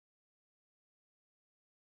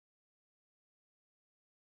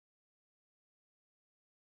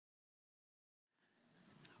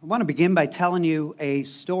I want to begin by telling you a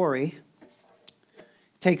story. It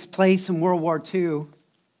takes place in World War II.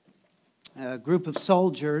 A group of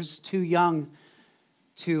soldiers, too young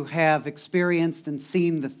to have experienced and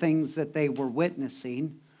seen the things that they were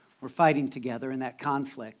witnessing, were fighting together in that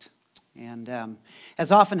conflict. And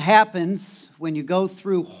as often happens when you go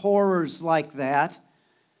through horrors like that,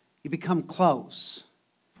 you become close.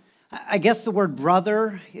 I guess the word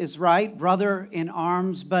brother is right, brother in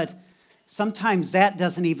arms, but sometimes that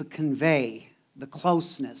doesn't even convey the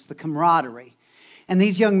closeness, the camaraderie. And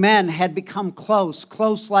these young men had become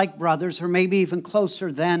close like brothers, or maybe even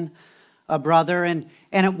closer than a brother. And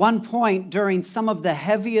at one point, during some of the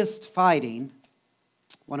heaviest fighting,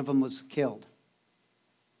 one of them was killed.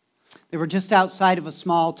 They were just outside of a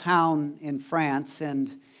small town in France,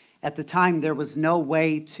 and at the time there was no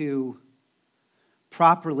way to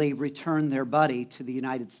properly return their buddy to the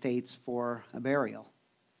United States for a burial.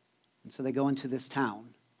 And so they go into this town.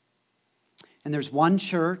 And there's one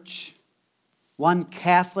church, one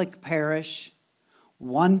Catholic parish,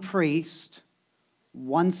 one priest,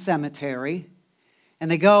 one cemetery. And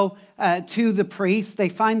they go to the priest. They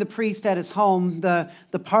find the priest at his home, the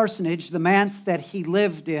parsonage, the manse that he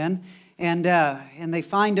lived in. And they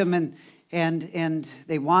find him and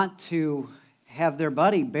they want to have their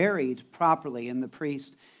buddy buried properly. And the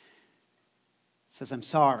priest says, "I'm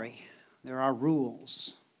sorry, there are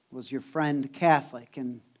rules. Was your friend Catholic?"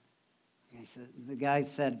 And the guy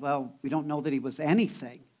said, "Well, we don't know that he was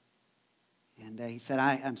anything." And he said,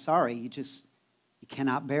 I'm sorry, you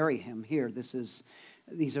cannot bury him here.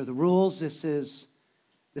 These are the rules. This is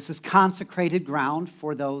consecrated ground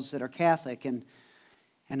for those that are Catholic. And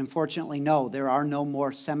unfortunately, no, there are no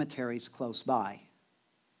more cemeteries close by.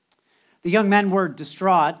 The young men were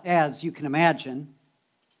distraught, as you can imagine,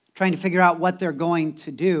 trying to figure out what they're going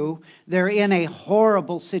to do. They're in a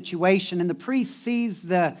horrible situation, and the priest sees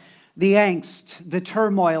the angst, the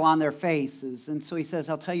turmoil on their faces. And so he says,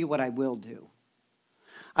 "I'll tell you what I will do.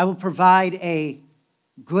 I will provide a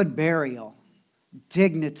good burial,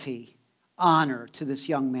 dignity, honor to this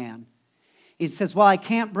young man." He says, "Well, I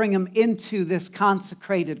can't bring him into this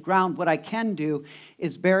consecrated ground. What I can do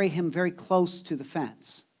is bury him very close to the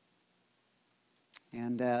fence."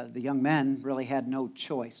 And the young men really had no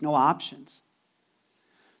choice, no options.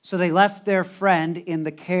 So they left their friend in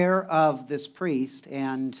the care of this priest,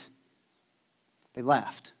 and they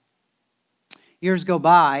left. Years go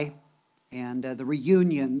by, and the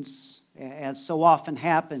reunions, as so often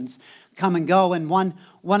happens, come and go. And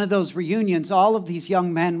one of those reunions, all of these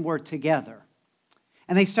young men were together.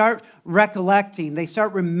 And they start recollecting, they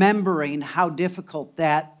start remembering how difficult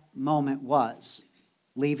that moment was,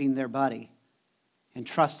 leaving their buddy and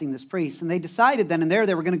trusting this priest. And they decided then and there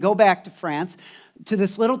they were going to go back to France, to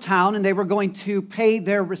this little town, and they were going to pay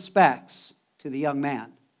their respects to the young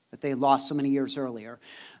man that they had lost so many years earlier.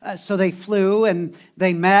 So they flew and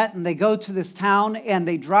they met and they go to this town and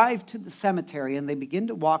they drive to the cemetery and they begin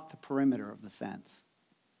to walk the perimeter of the fence.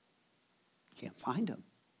 Can't find him.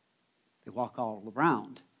 They walk all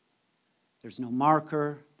around. There's no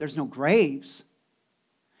marker. There's no graves.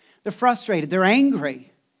 They're frustrated. They're angry.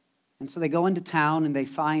 And so they go into town and they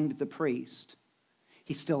find the priest.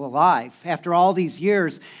 He's still alive. After all these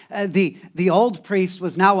years, the old priest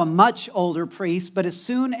was now a much older priest, but as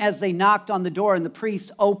soon as they knocked on the door and the priest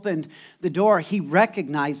opened the door, he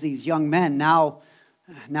recognized these young men, now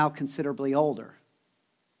considerably older.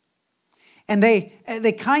 And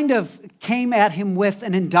they kind of came at him with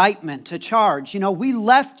an indictment, a charge. We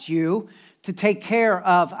left you to take care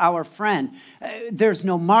of our friend. There's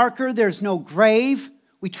no marker, there's no grave.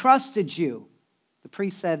 We trusted you. The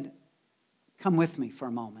priest said, "Come with me for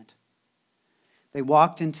a moment." They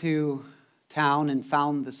walked into town and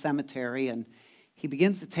found the cemetery, and he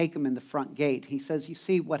begins to take them in the front gate. He says, "You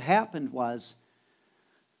see, what happened was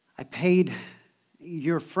I paid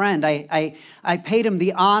your friend, I paid him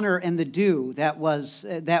the honor and the due that was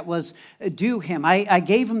due him. I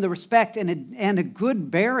gave him the respect and a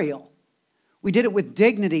good burial. We did it with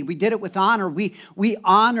dignity. We did it with honor. We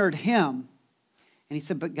honored him." And he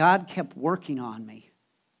said, "But God kept working on me."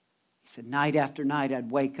 He said, "Night after night, I'd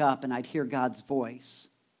wake up and I'd hear God's voice."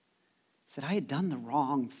 He said, "I had done the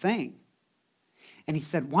wrong thing." And he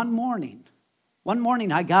said, one morning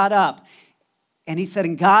I got up, and he said,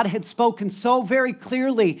 and God had spoken so very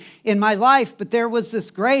clearly in my life, but there was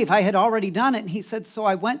this grave. I had already done it. And he said, so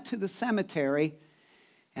I went to the cemetery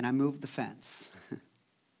and I moved the fence.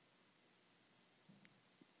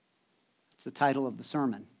 That's the title of the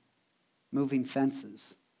sermon. Moving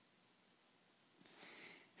fences.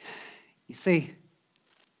 You see,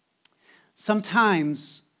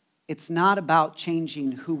 sometimes it's not about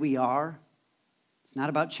changing who we are. It's not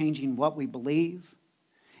about changing what we believe.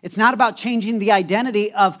 It's not about changing the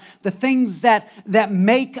identity of the things that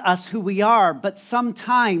make us who we are, but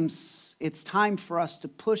sometimes it's time for us to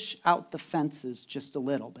push out the fences just a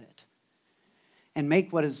little bit and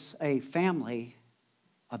make what is a family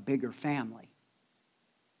a bigger family.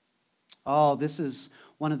 Oh, this is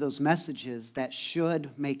one of those messages that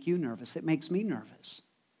should make you nervous. It makes me nervous.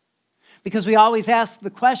 Because we always ask the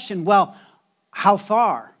question, well, how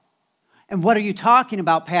far? And what are you talking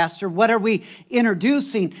about, Pastor? What are we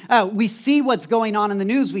introducing? We see what's going on in the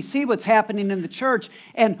news. We see what's happening in the church.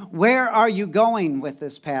 And where are you going with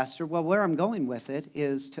this, Pastor? Well, where I'm going with it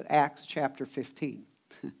is to Acts chapter 15.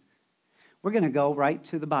 We're going to go right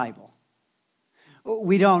to the Bible.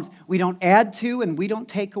 We don't add to and we don't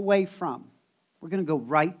take away from. We're going to go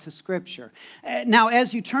right to Scripture. Now,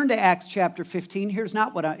 as you turn to Acts chapter 15, here's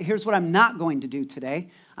what I'm not going to do today.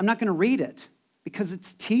 I'm not going to read it because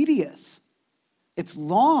it's tedious. It's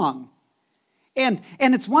long. And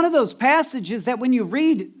it's one of those passages that when you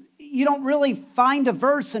read, you don't really find a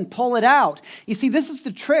verse and pull it out. You see, this is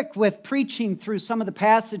the trick with preaching through some of the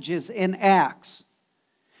passages in Acts.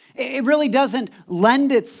 It really doesn't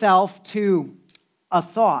lend itself to a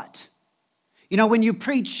thought. You know, when you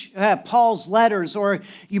preach Paul's letters or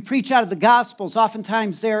you preach out of the Gospels,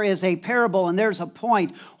 oftentimes there is a parable and there's a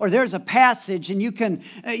point or there's a passage and you can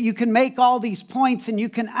make all these points and you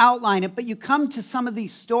can outline it, but you come to some of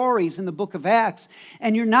these stories in the book of Acts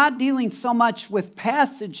and you're not dealing so much with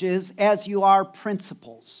passages as you are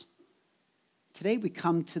principles. Today we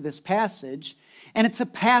come to this passage and it's a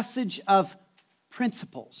passage of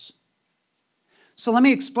principles. So let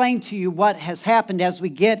me explain to you what has happened as we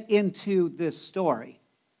get into this story.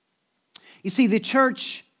 You see, the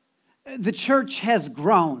church has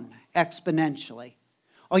grown exponentially.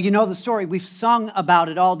 Oh, you know the story. We've sung about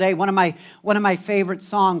it all day. One of my favorite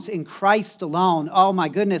songs, In Christ Alone. Oh my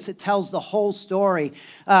goodness, it tells the whole story.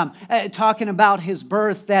 Talking about his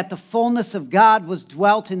birth, that the fullness of God was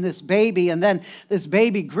dwelt in this baby. And then this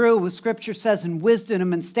baby grew, as Scripture says, in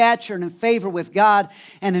wisdom and stature and in favor with God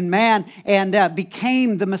and in man. And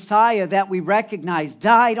became the Messiah that we recognize.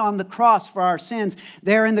 Died on the cross for our sins.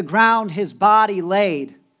 There in the ground his body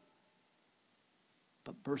laid.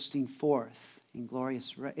 But bursting forth in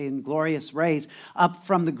glorious rays, up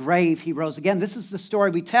from the grave he rose again. This is the story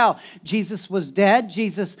we tell. Jesus was dead.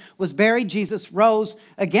 Jesus was buried. Jesus rose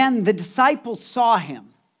again. The disciples saw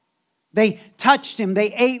him. They touched him.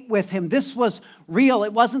 They ate with him. This was real.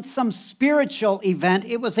 It wasn't some spiritual event.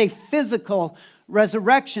 It was a physical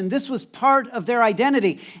resurrection. This was part of their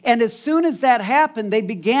identity. And as soon as that happened, they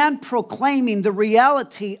began proclaiming the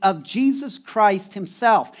reality of Jesus Christ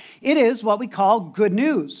himself. It is what we call good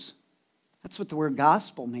news. That's what the word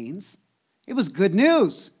gospel means. It was good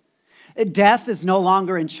news. Death is no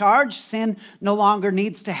longer in charge. Sin no longer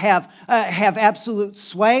needs to have absolute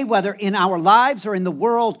sway, whether in our lives or in the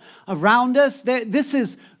world around us. This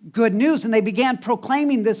is good news. And they began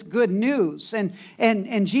proclaiming this good news.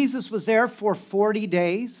 And Jesus was there for 40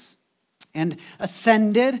 days. And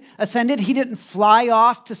ascended. He didn't fly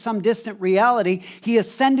off to some distant reality. He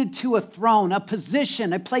ascended to a throne, a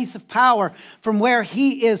position, a place of power from where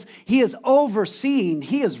he is overseeing.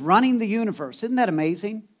 He is running the universe. Isn't that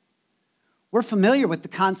amazing? We're familiar with the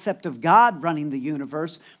concept of God running the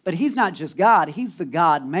universe, but he's not just God. He's the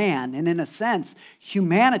God-man. And in a sense,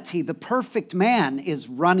 humanity, the perfect man, is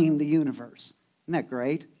running the universe. Isn't that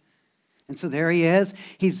great? And so there he is.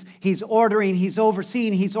 He's ordering, he's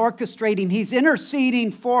overseeing, he's orchestrating, he's interceding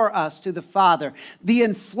for us to the Father. The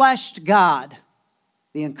enfleshed God,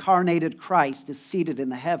 the incarnated Christ, is seated in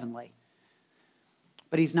the heavenly.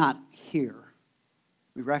 But he's not here.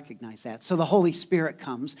 We recognize that. So the Holy Spirit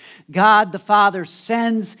comes. God the Father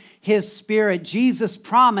sends his Spirit. Jesus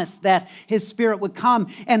promised that his Spirit would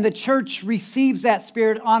come, and the church receives that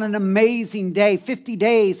Spirit on an amazing day. 50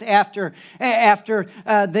 days after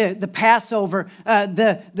the Passover,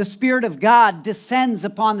 the Spirit of God descends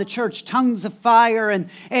upon the church, tongues of fire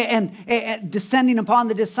and descending upon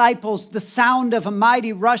the disciples, the sound of a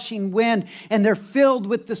mighty rushing wind, and they're filled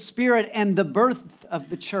with the Spirit, and the birth of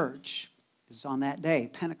the church is on that day,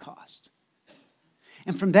 Pentecost.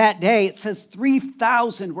 And from that day, it says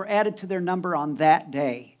 3,000 were added to their number on that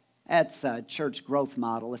day. That's a church growth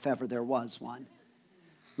model, if ever there was one.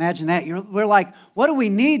 Imagine that. We're like, what do we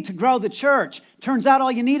need to grow the church? Turns out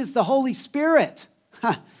all you need is the Holy Spirit.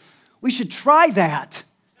 We should try that.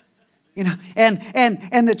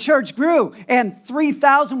 And the church grew, and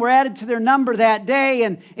 3,000 were added to their number that day,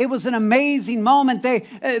 and it was an amazing moment.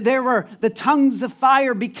 The tongues of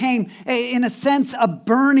fire became, in a sense, a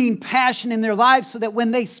burning passion in their lives, so that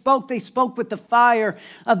when they spoke with the fire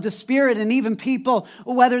of the Spirit. And even people,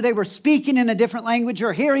 whether they were speaking in a different language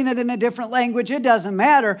or hearing it in a different language, it doesn't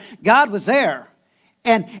matter. God was there,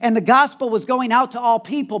 and the gospel was going out to all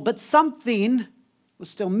people, but something was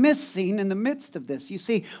still missing in the midst of this. You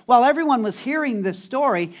see, while everyone was hearing this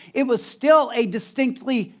story, it was still a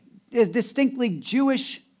distinctly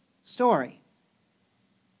Jewish story.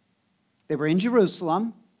 They were in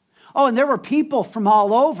Jerusalem. Oh, and there were people from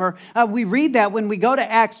all over. We read that when we go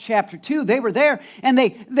to Acts chapter 2. They were there, and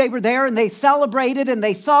they were there, and they celebrated, and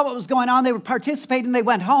they saw what was going on. They were participating, and they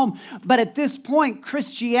went home. But at this point,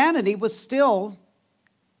 Christianity was still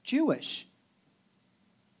Jewish.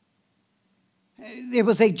 It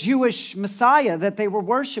was a Jewish Messiah that they were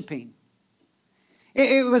worshiping.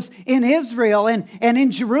 It was in Israel and in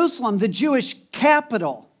Jerusalem, the Jewish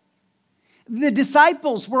capital. The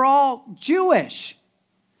disciples were all Jewish.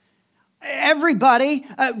 Everybody,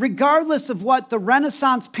 regardless of what the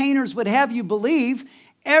Renaissance painters would have you believe,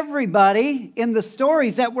 everybody in the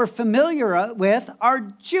stories that we're familiar with are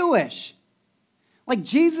Jewish. Like,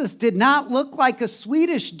 Jesus did not look like a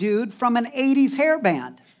Swedish dude from an 80s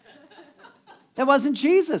hairband. That wasn't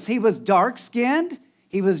Jesus. He was dark-skinned.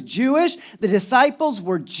 He was Jewish. The disciples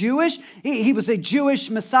were Jewish. He was a Jewish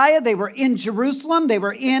Messiah. They were in Jerusalem. They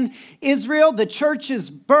were in Israel. The church's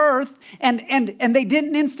birth, and they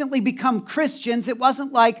didn't instantly become Christians. It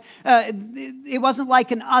wasn't like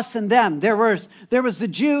an us and them. There was the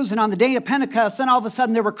Jews, and on the day of Pentecost, then all of a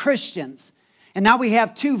sudden there were Christians. And now we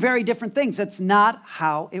have two very different things. That's not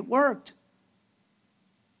how it worked.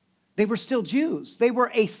 They were still Jews. They were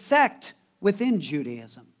a sect within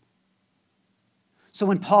Judaism. So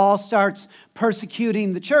when Paul starts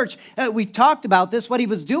persecuting the church, we've talked about this. What he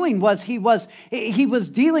was doing was he was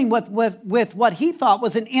dealing with what he thought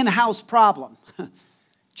was an in-house problem.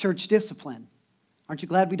 Church discipline. Aren't you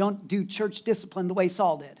glad we don't do church discipline the way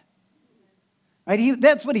Saul did? Right?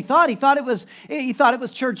 That's what he thought. He thought it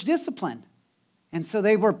was church discipline. And so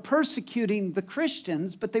they were persecuting the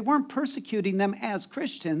Christians, but they weren't persecuting them as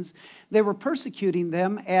Christians. They were persecuting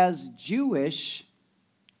them as Jewish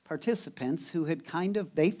participants who had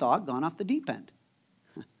they thought, gone off the deep end.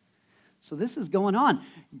 So this is going on.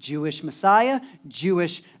 Jewish Messiah,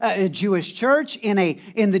 Jewish church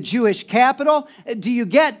in the Jewish capital. Do you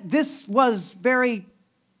get, this was very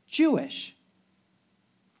Jewish.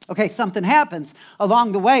 Okay, something happens.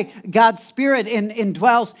 Along the way, God's Spirit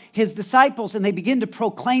indwells his disciples, and they begin to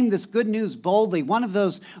proclaim this good news boldly. One of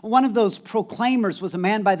those proclaimers was a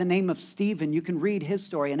man by the name of Stephen. You can read his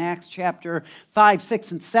story in Acts chapter 5,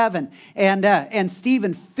 6, and 7. And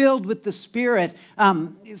Stephen, filled with the Spirit,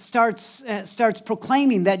 starts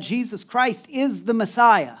proclaiming that Jesus Christ is the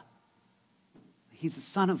Messiah. He's the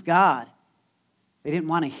Son of God. They didn't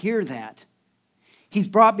want to hear that. He's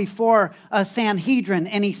brought before a Sanhedrin,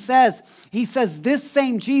 and he says, this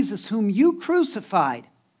same Jesus whom you crucified.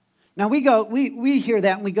 Now we hear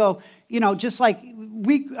that and we go, just like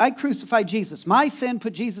I crucified Jesus. My sin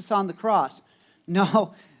put Jesus on the cross.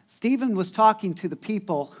 No, Stephen was talking to the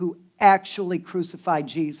people who actually crucified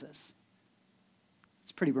Jesus.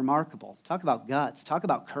 It's pretty remarkable. Talk about guts. Talk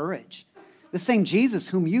about courage. The same Jesus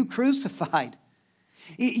whom you crucified.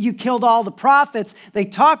 You killed all the prophets. They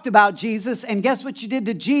talked about Jesus, and guess what you did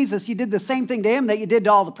to Jesus? You did the same thing to him that you did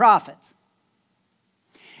to all the prophets.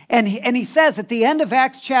 And he says at the end of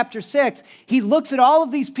Acts chapter 6, he looks at all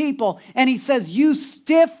of these people, and he says, you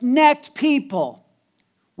stiff-necked people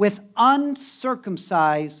with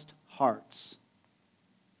uncircumcised hearts.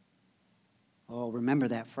 Oh, remember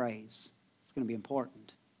that phrase. It's going to be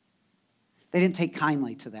important. They didn't take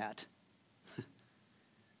kindly to that.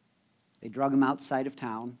 They drug him outside of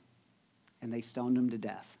town, and they stoned him to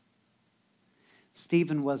death.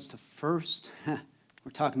 Stephen was the first,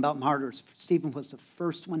 we're talking about martyrs, Stephen was the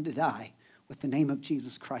first one to die with the name of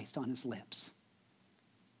Jesus Christ on his lips.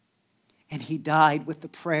 And he died with the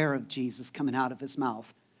prayer of Jesus coming out of his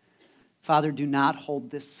mouth. Father, do not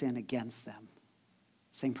hold this sin against them.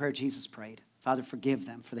 Same prayer Jesus prayed. Father, forgive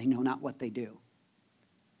them, for they know not what they do.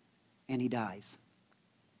 And he dies.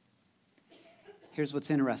 Here's what's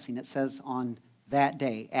interesting. It says on that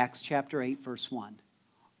day, Acts chapter 8, verse 1,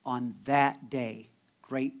 on that day,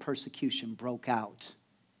 great persecution broke out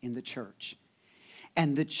in the church.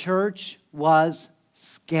 And the church was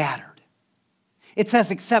scattered. It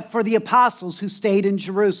says, except for the apostles who stayed in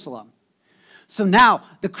Jerusalem. So now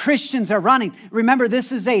the Christians are running. Remember,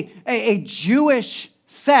 this is a Jewish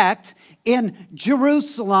sect in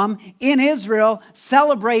Jerusalem, in Israel,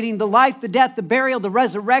 celebrating the life, the death, the burial, the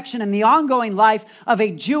resurrection, and the ongoing life of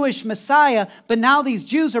a Jewish Messiah. But now these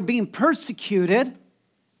Jews are being persecuted,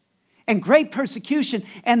 and great persecution,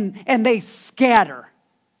 and they scatter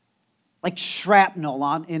like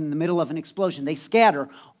shrapnel in the middle of an explosion. They scatter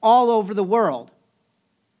all over the world,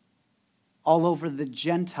 all over the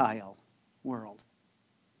Gentile world.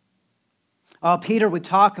 Peter would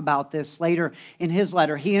talk about this later in his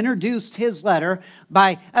letter. He introduced his letter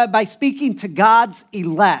by speaking to God's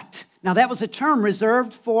elect. Now, that was a term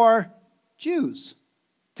reserved for Jews.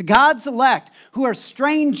 To God's elect, who are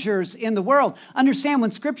strangers in the world. Understand,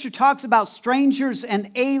 when Scripture talks about strangers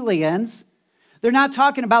and aliens, they're not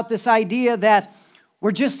talking about this idea that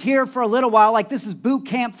we're just here for a little while, like this is boot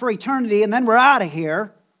camp for eternity, and then we're out of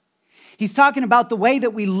here. He's talking about the way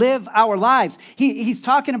that we live our lives. He's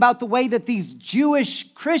talking about the way that these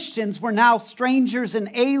Jewish Christians were now strangers and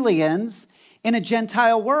aliens in a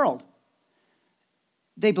Gentile world.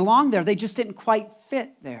 They belonged there. They just didn't quite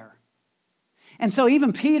fit there. And so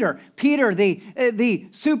even Peter, the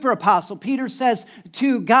super apostle, Peter says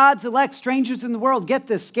to God's elect strangers in the world, get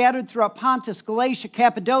this, scattered throughout Pontus, Galatia,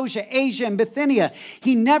 Cappadocia, Asia, and Bithynia.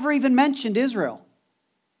 He never even mentioned Israel.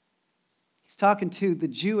 Talking to the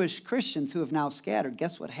Jewish Christians who have now scattered.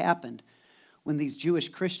 Guess what happened when these Jewish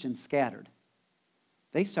Christians scattered?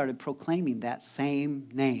 They started proclaiming that same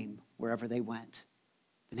name wherever they went.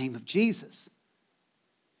 The name of Jesus.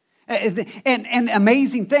 And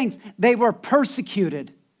amazing things. They were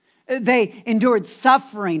persecuted. They endured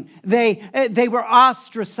suffering. They were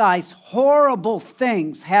ostracized. Horrible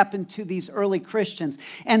things happened to these early Christians.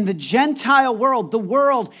 And the Gentile world, the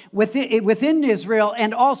world within Israel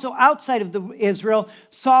and also outside of Israel,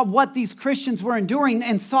 saw what these Christians were enduring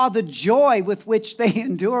and saw the joy with which they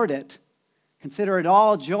endured it. Consider it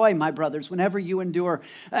all joy, my brothers, whenever you endure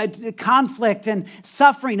conflict and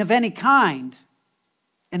suffering of any kind.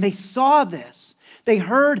 And they saw this. They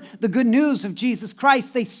heard the good news of Jesus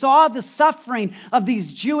Christ. They saw the suffering of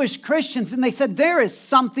these Jewish Christians, and they said, there is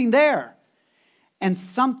something there. And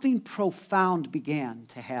something profound began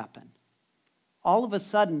to happen. All of a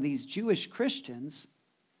sudden, these Jewish Christians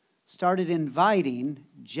started inviting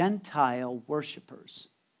Gentile worshipers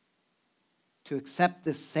to accept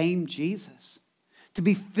this same Jesus, to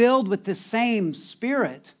be filled with the same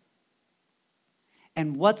Spirit.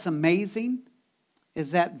 And what's amazing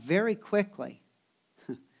is that very quickly,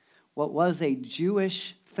 what was a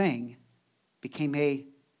Jewish thing became a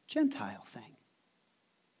Gentile thing.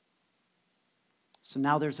 So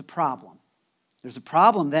now there's a problem. There's a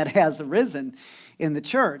problem that has arisen in the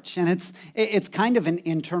church, and it's kind of an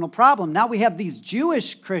internal problem. Now we have these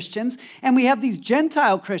Jewish Christians, and we have these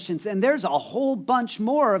Gentile Christians, and there's a whole bunch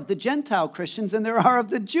more of the Gentile Christians than there are of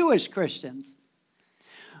the Jewish Christians.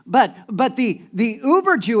 But the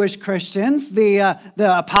uber Jewish Christians, the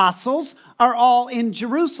apostles, are all in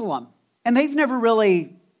Jerusalem. And they've never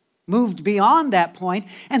really moved beyond that point.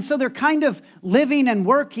 And so they're kind of living and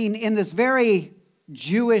working in this very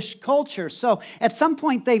Jewish culture. So at some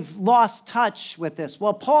point they've lost touch with this.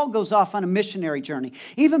 Well, Paul goes off on a missionary journey.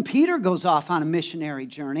 Even Peter goes off on a missionary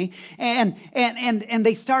journey. And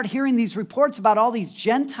they start hearing these reports about all these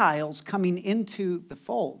Gentiles coming into the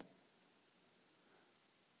fold.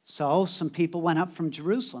 So some people went up from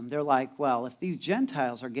Jerusalem. They're like, well, if these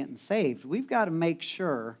Gentiles are getting saved, we've got to make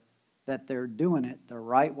sure that they're doing it the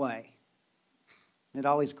right way. It's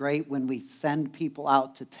always great when we send people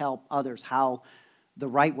out to tell others how the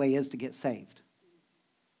right way is to get saved.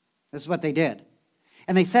 This is what they did.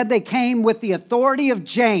 And they said they came with the authority of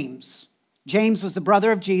James. James was the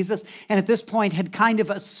brother of Jesus, and at this point had kind of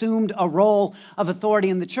assumed a role of authority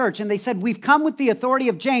in the church. And they said, we've come with the authority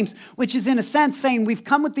of James, which is in a sense saying we've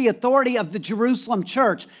come with the authority of the Jerusalem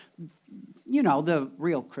church. You know, the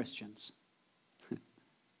real Christians.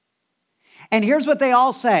 And here's what they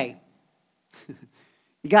all say.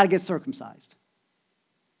 You got to get circumcised.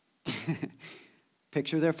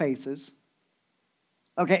 Picture their faces.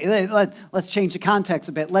 Okay, let's change the context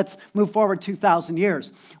a bit. Let's move forward 2,000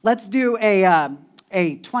 years. Let's do a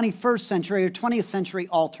 21st century or 20th century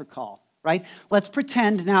altar call, right? Let's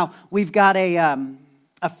pretend now we've got a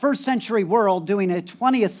first century world doing a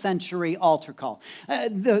 20th century altar call.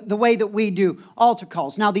 The way that we do altar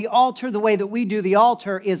calls. Now, the altar, the way that we do the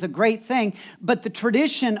altar is a great thing, but the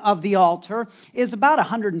tradition of the altar is about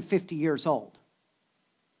 150 years old.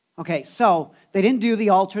 Okay, so they didn't do the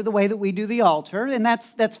altar the way that we do the altar, and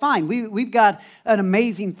that's fine. We've got an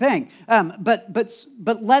amazing thing. But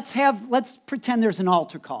let's pretend there's an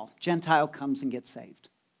altar call. Gentile comes and gets saved.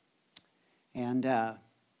 And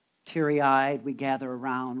teary-eyed, we gather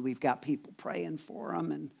around. We've got people praying for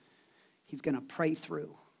them, and he's going to pray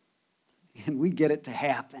through. And we get it to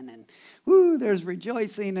happen, and woo, there's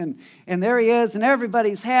rejoicing, and there he is, and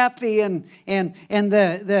everybody's happy, and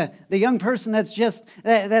the young person that's just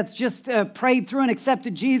prayed through and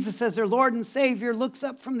accepted Jesus as their Lord and Savior looks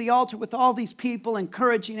up from the altar with all these people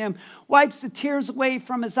encouraging him, wipes the tears away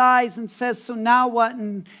from his eyes, and says, "So now what?"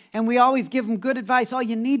 And we always give him good advice. "Oh,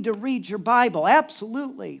 you need to read your Bible."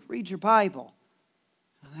 Absolutely, read your Bible.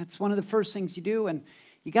 That's one of the first things you do, and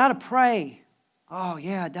you got to pray. Oh,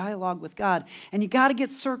 yeah, dialogue with God. And you got to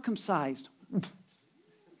get circumcised.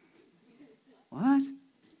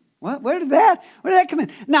 What? Where did that come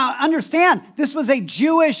in? Now, understand, this was a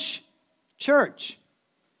Jewish church.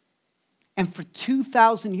 And for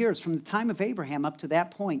 2,000 years, from the time of Abraham up to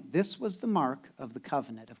that point, this was the mark of the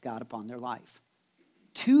covenant of God upon their life.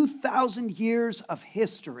 2,000 years of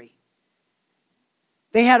history.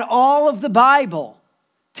 They had all of the Bible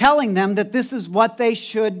telling them that this is what they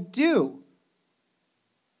should do.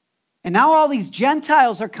 And now all these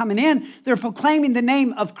Gentiles are coming in. They're proclaiming the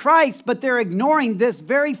name of Christ, but they're ignoring this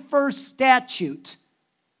very first statute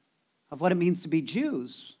of what it means to be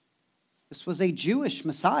Jews. This was a Jewish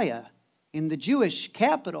Messiah in the Jewish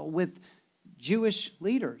capital with Jewish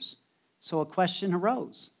leaders. So a question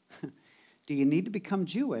arose. Do you need to become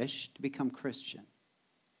Jewish to become Christian?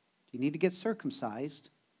 Do you need to get circumcised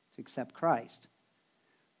to accept Christ?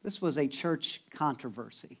 This was a church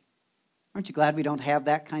controversy. Aren't you glad we don't have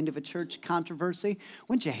that kind of a church controversy?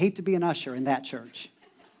 Wouldn't you hate to be an usher in that church?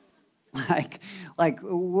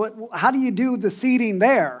 What? How do you do the seating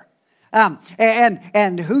there?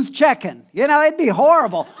 And who's checking? You know, it'd be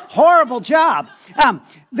horrible job.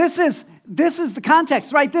 This is the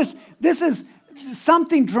context, right? This is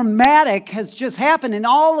something dramatic has just happened, and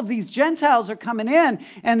all of these Gentiles are coming in,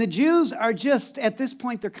 and the Jews are just at this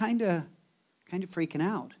point they're kind of freaking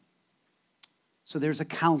out. So there's a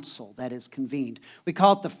council that is convened. We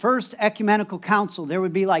call it the First Ecumenical Council. There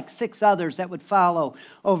would be like 6 others that would follow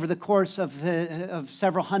over the course of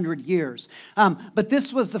several hundred years. But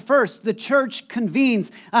this was the first. The church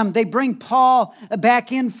convenes. They bring Paul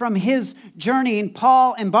back in from his journey. And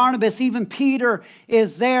Paul and Barnabas, even Peter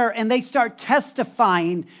is there. And they start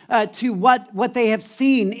testifying to what they have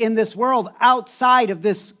seen in this world outside of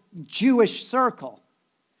this Jewish circle.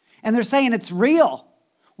 And they're saying it's real.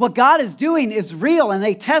 What God is doing is real, and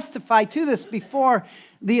they testify to this before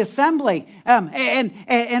the assembly.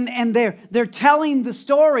 And they're telling the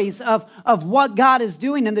stories of what God is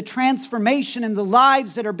doing and the transformation and the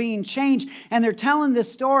lives that are being changed. And they're telling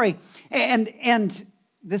this story, and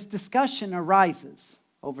this discussion arises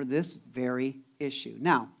over this very issue.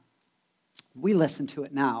 Now, we listen to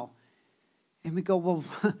it now, and we go, well,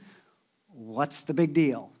 what's the big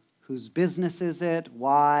deal? Whose business is it?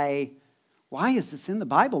 Why is this in the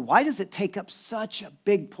Bible? Why does it take up such a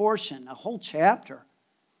big portion, a whole chapter?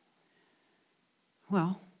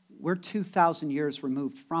 Well, we're 2,000 years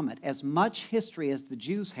removed from it. As much history as the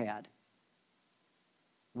Jews had,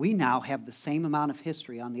 we now have the same amount of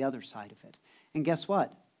history on the other side of it. And guess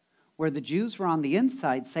what? Where the Jews were on the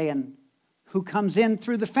inside saying, who comes in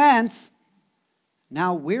through the fence?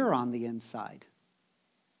 Now we're on the inside.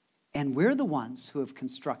 And we're the ones who have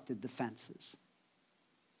constructed the fences.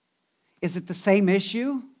 Is it the same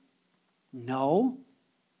issue? No.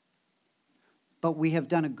 But we have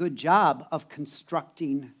done a good job of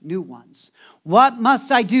constructing new ones. What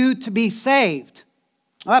must I do to be saved?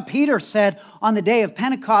 Well, Peter said on the day of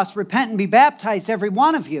Pentecost, repent and be baptized, every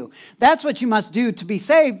one of you. That's what you must do to be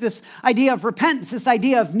saved. This idea of repentance, this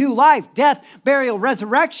idea of new life, death, burial,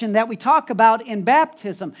 resurrection that we talk about in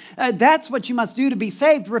baptism. That's what you must do to be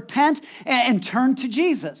saved. Repent and turn to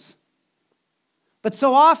Jesus. But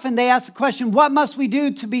so often they ask the question, what must we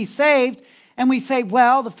do to be saved? And we say,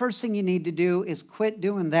 well, the first thing you need to do is quit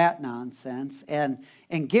doing that nonsense and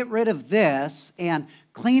get rid of this and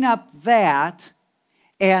clean up that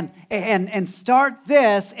and start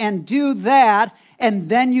this and do that, and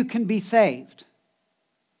then you can be saved.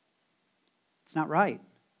 It's not right.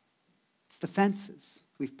 It's the fences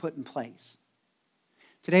we've put in place.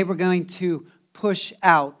 Today we're going to push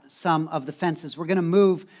out some of the fences. We're going to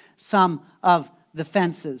move some of the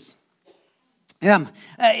fences.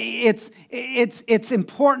 It's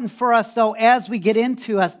important for us, though, as we get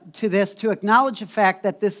into this, to acknowledge the fact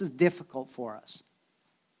that this is difficult for us.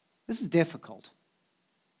 This is difficult.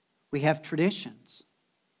 We have traditions.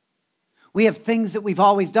 We have things that we've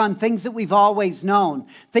always done, things that we've always known,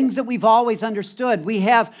 things that we've always understood. We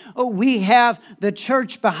have the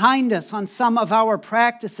church behind us on some of our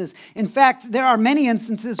practices. In fact, there are many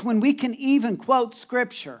instances when we can even quote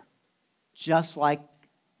Scripture, just like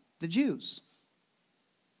the Jews.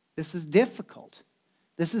 This is difficult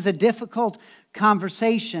This is a difficult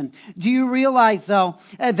conversation. Do you realize, though,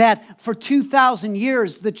 that for 2,000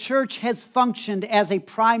 years, the church has functioned as a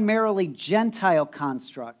primarily Gentile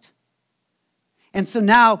construct? And so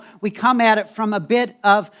now we come at it from a bit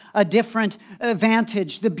of a different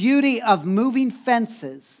vantage. The beauty of moving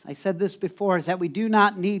fences, I said this before, is that we do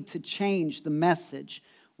not need to change the message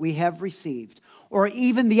we have received, or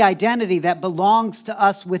even the identity that belongs to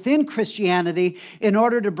us within Christianity in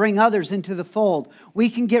order to bring others into the fold. We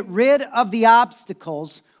can get rid of the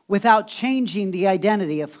obstacles without changing the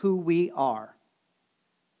identity of who we are.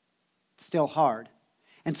 It's still hard.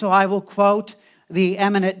 And so I will quote the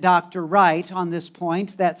eminent Dr. Wright on this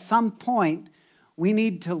point, that at some point we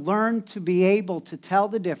need to learn to be able to tell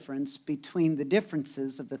the difference between the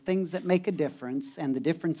differences of the things that make a difference and the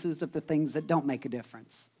differences of the things that don't make a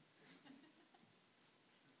difference.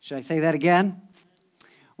 Should I say that again?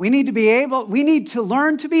 We need to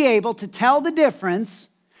learn to be able to tell the difference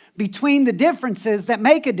between the differences that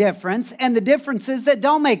make a difference and the differences that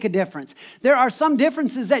don't make a difference. There are some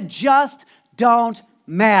differences that just don't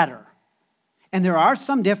matter. And there are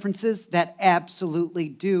some differences that absolutely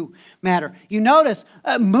do matter. You notice,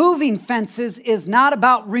 moving fences is not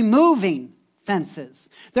about removing fences.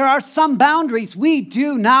 There are some boundaries we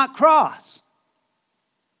do not cross.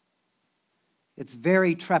 It's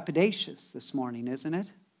very trepidatious this morning, isn't it?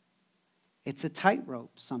 It's a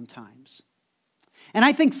tightrope sometimes. And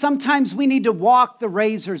I think sometimes we need to walk the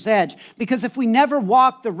razor's edge, because if we never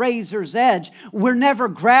walk the razor's edge, we're never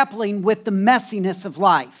grappling with the messiness of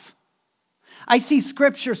life. I see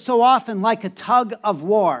Scripture so often like a tug of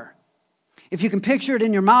war. If you can picture it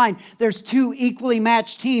in your mind, there's two equally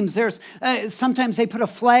matched teams. Sometimes they put a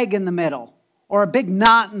flag in the middle or a big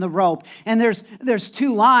knot in the rope, and there's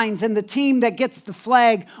two lines, and the team that gets the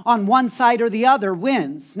flag on one side or the other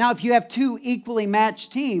wins. Now, if you have two equally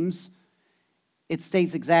matched teams, it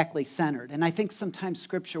stays exactly centered. And I think sometimes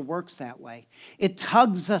Scripture works that way. It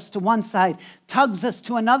tugs us to one side, tugs us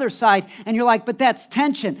to another side, and you're like, but that's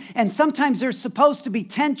tension. And sometimes there's supposed to be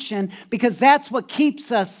tension because that's what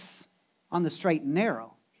keeps us on the straight and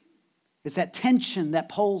narrow. It's that tension that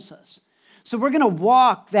pulls us. So we're going to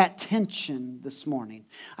walk that tension this morning.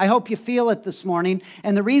 I hope you feel it this morning.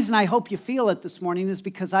 And the reason I hope you feel it this morning is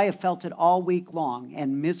because I have felt it all week long,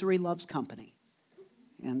 and misery loves company.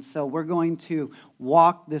 And so we're going to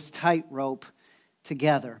walk this tightrope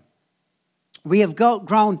together. We have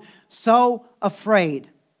grown so afraid.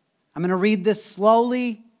 I'm going to read this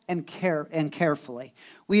slowly and carefully.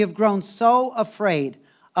 We have grown so afraid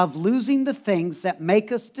of losing the things that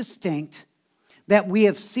make us distinct that we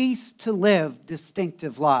have ceased to live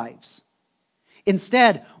distinctive lives.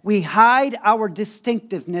 Instead, we hide our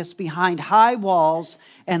distinctiveness behind high walls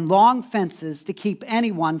and long fences to keep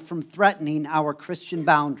anyone from threatening our Christian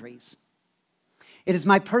boundaries. It is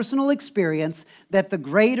my personal experience that the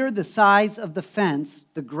greater the size of the fence,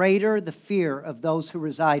 the greater the fear of those who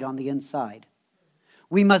reside on the inside.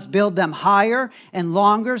 We must build them higher and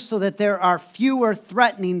longer so that there are fewer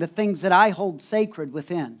threatening the things that I hold sacred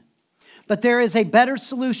within. But there is a better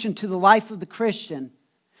solution to the life of the Christian.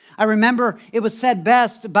 I remember it was said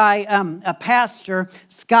best by a pastor,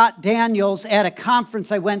 Scott Daniels, at a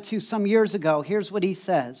conference I went to some years ago. Here's what he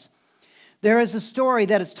says. There is a story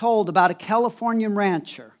that is told about a Californian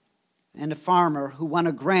rancher and a farmer who won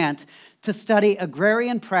a grant to study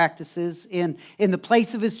agrarian practices in the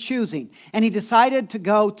place of his choosing. And he decided to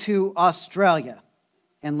go to Australia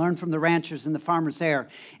and learn from the ranchers and the farmers there.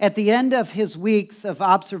 At the end of his weeks of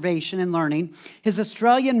observation and learning, his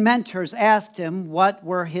Australian mentors asked him what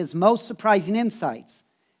were his most surprising insights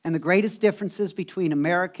and the greatest differences between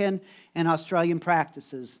American and Australian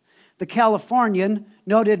practices. The Californian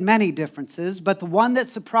noted many differences, but the one that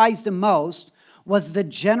surprised him most was the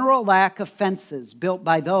general lack of fences built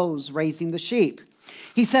by those raising the sheep.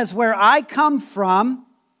 He says, where I come from,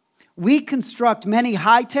 we construct many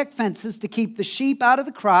high-tech fences to keep the sheep out of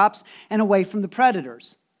the crops and away from the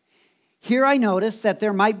predators. Here I notice that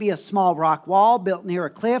there might be a small rock wall built near a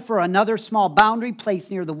cliff or another small boundary placed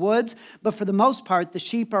near the woods, but for the most part, the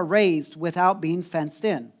sheep are raised without being fenced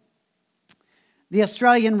in. The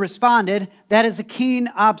Australian responded, that is a keen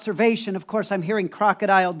observation. Of course, I'm hearing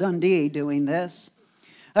Crocodile Dundee doing this.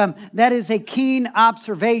 That is a keen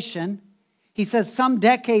observation. He says, some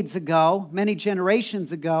decades ago, many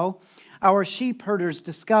generations ago, our sheep herders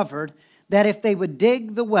discovered that if they would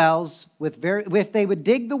dig the wells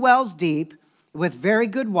deep with very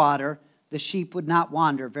good water, the sheep would not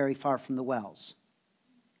wander very far from the wells.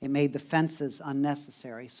 It made the fences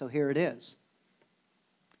unnecessary. So here it is.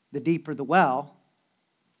 The deeper the well,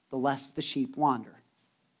 the less the sheep wander.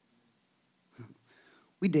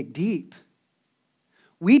 We dig deep.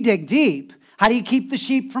 We dig deep. How do you keep the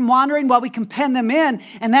sheep from wandering? Well, we can pen them in,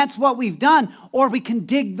 and that's what we've done. Or we can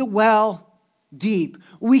dig the well deep.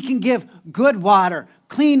 We can give good water,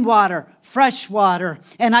 clean water, fresh water.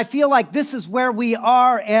 And I feel like this is where we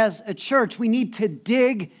are as a church. We need to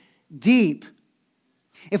dig deep.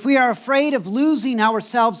 If we are afraid of losing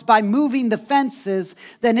ourselves by moving the fences,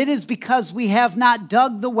 then it is because we have not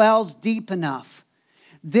dug the wells deep enough.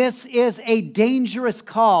 This is a dangerous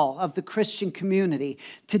call of the Christian community,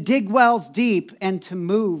 to dig wells deep and to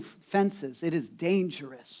move fences. It is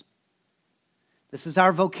dangerous. This is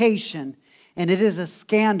our vocation, and it is a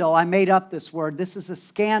scandal. I made up this word. This is a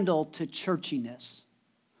scandal to churchiness.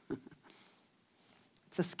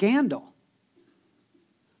 It's a scandal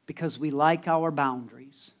because we like our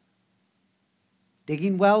boundaries.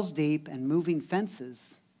 Digging wells deep and moving fences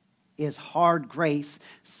is hard grace,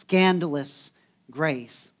 scandalous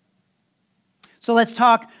grace. So let's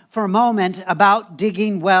talk for a moment about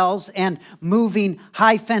digging wells and moving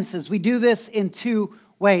high fences. We do this in two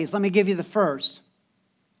ways. Let me give you the first.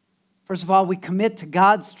 First of all, we commit to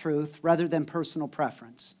God's truth rather than personal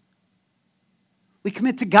preference. We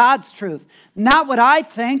commit to God's truth. Not what I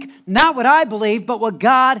think, not what I believe, but what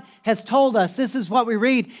God has told us. This is what we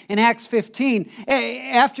read in Acts 15.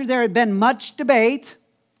 After there had been much debate,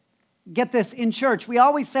 get this, in church, we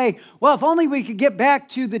always say, well, if only we could get back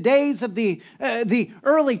to the days of the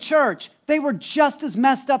early church. They were just as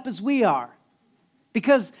messed up as we are.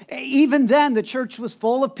 Because even then, the church was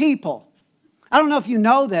full of people. I don't know if you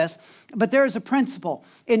know this, but there is a principle.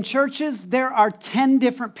 In churches, there are 10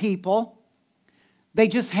 different people. They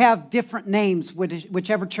just have different names,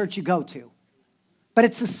 whichever church you go to. But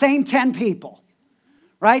it's the same 10 people,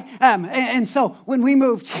 right? And so when we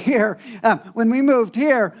moved here,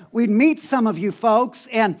 we'd meet some of you folks,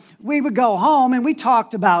 and we would go home, and we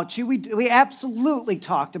talked about you. We absolutely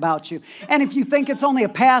talked about you. And if you think it's only a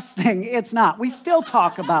past thing, it's not. We still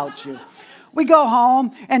talk about you. We go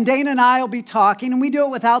home, and Dana and I will be talking, and we do it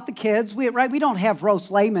without the kids. We don't have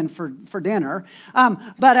roast layman for dinner.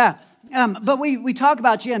 But we talk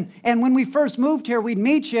about you, and when we first moved here, we'd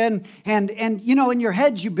meet you, and you know, in your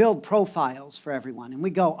heads, you build profiles for everyone. And we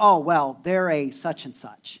go, oh, well, they're a such and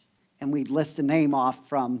such. And we'd list a name off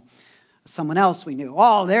from someone else we knew.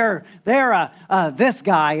 Oh, they're this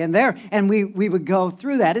guy, and we would go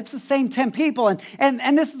through that. It's the same 10 people,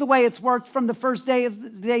 and this is the way it's worked from the first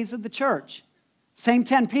days of the church. Same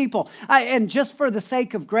 10 people. And just for the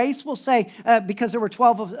sake of grace, we'll say, because there were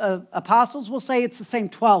 12 apostles, we'll say it's the same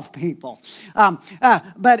 12 people.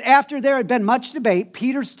 But after there had been much debate,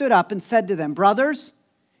 Peter stood up and said to them, brothers,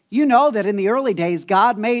 you know that in the early days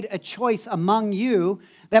God made a choice among you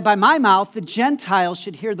that by my mouth the Gentiles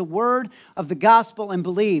should hear the word of the gospel and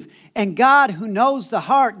believe. And God, who knows the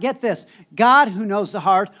heart, get this, God who knows the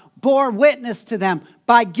heart, bore witness to them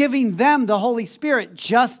by giving them the Holy Spirit,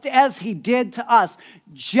 just as he did to us.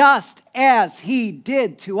 Just as he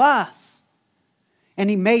did to us. And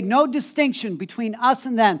he made no distinction between us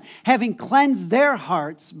and them, having cleansed their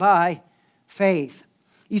hearts by faith.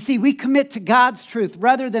 You see, we commit to God's truth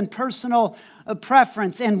rather than personal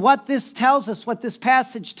preference. And what this tells us, what this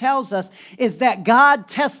passage tells us, is that God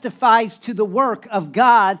testifies to the work of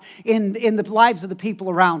God in the lives of the people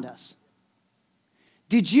around us.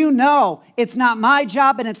 Did you know it's not my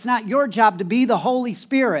job and it's not your job to be the Holy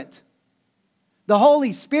Spirit? The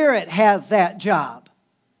Holy Spirit has that job.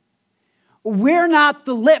 We're not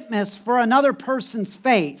the litmus for another person's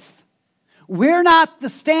faith. We're not the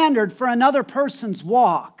standard for another person's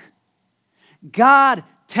walk. God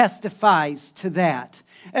testifies to that.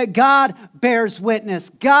 God bears witness.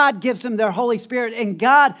 God gives them their Holy Spirit, and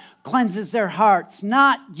God cleanses their hearts,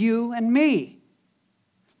 not you and me.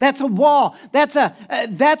 That's a wall. That's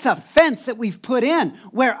a fence that we've put in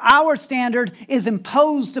where our standard is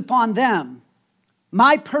imposed upon them.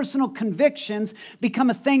 My personal convictions become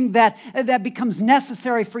a thing that becomes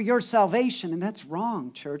necessary for your salvation. And that's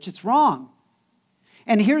wrong, church. It's wrong.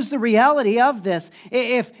 And here's the reality of this.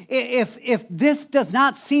 If this does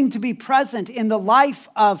not seem to be present in the life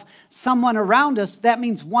of someone around us, that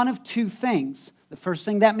means one of two things. The first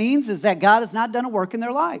thing that means is that God has not done a work in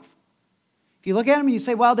their life. If you look at them and you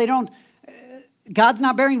say, well, God's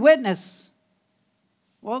not bearing witness.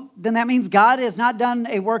 Well, then that means God has not done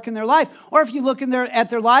a work in their life. Or if you look at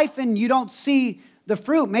their life and you don't see the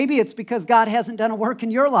fruit, maybe it's because God hasn't done a work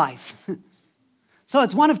in your life. So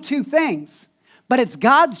it's one of two things. But it's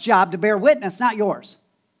God's job to bear witness, not yours.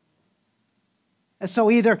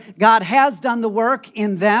 So either God has done the work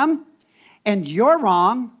in them and you're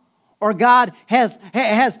wrong, or God has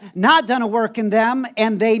not done a work in them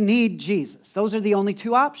and they need Jesus. Those are the only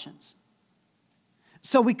two options.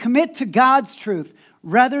 So we commit to God's truth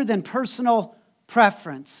rather than personal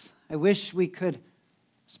preference. I wish we could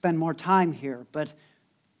spend more time here, but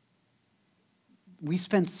we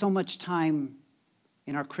spend so much time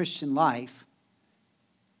in our Christian life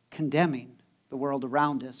condemning the world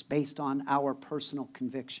around us based on our personal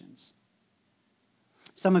convictions.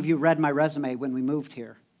 Some of you read my resume when we moved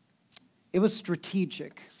here. It was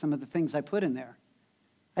strategic, some of the things I put in there.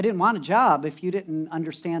 I didn't want a job if you didn't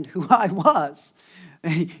understand who I was.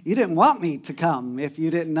 You didn't want me to come if you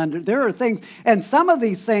didn't there are things, and some of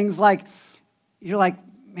these things, like, you're like,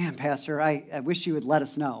 man, Pastor, I wish you would let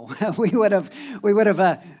us know. we would have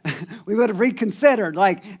reconsidered.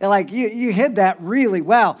 Like you hid that really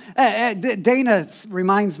well. Dana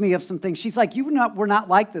reminds me of some things. She's like, were not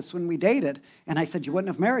like this when we dated, and I said, you wouldn't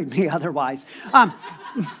have married me otherwise.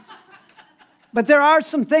 But there are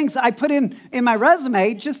some things I put in my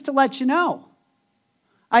resume just to let you know.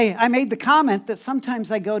 I made the comment that sometimes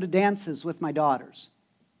I go to dances with my daughters.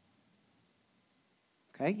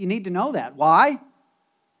 Okay, you need to know that. Why?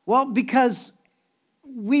 Well, because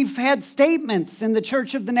we've had statements in the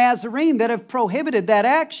Church of the Nazarene that have prohibited that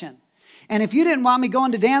action. And if you didn't want me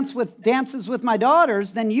going to dances with my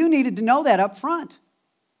daughters, then you needed to know that up front.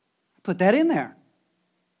 Put that in there.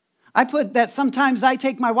 I put that sometimes I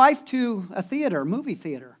take my wife to a movie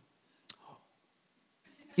theater.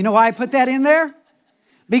 You know why I put that in there?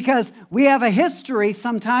 Because we have a history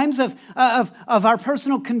sometimes of our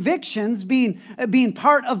personal convictions being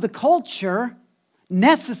part of the culture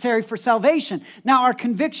necessary for salvation. Now, are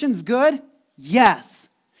convictions good? Yes.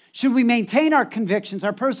 Should we maintain our convictions,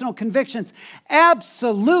 our personal convictions?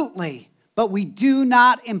 Absolutely. But we do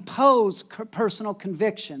not impose personal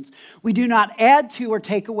convictions. We do not add to or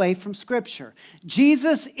take away from Scripture.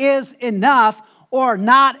 Jesus is enough or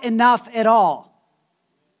not enough at all.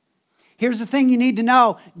 Here's the thing you need to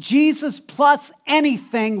know. Jesus plus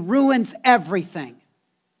anything ruins everything.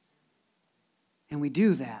 And we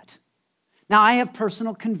do that. Now, I have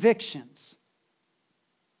personal convictions.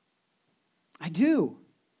 I do.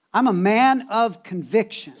 I'm a man of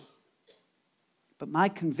conviction. But my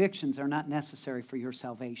convictions are not necessary for your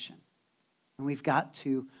salvation. And we've got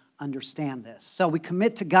to understand this. So we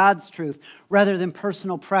commit to God's truth rather than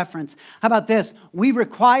personal preference. How about this? We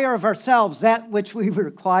require of ourselves that which we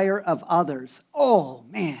require of others. Oh,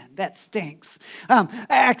 man, that stinks.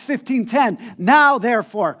 Acts 15:10. Now,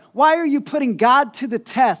 therefore, why are you putting God to the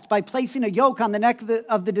test by placing a yoke on the neck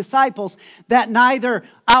of the disciples that neither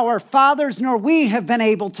our fathers nor we have been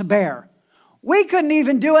able to bear? We couldn't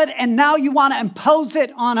even do it, and now you want to impose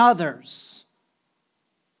it on others.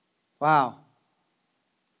 Wow.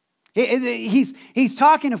 He's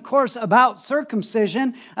talking, of course, about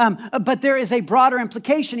circumcision, but there is a broader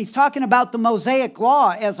implication. He's talking about the Mosaic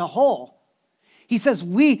law as a whole. He says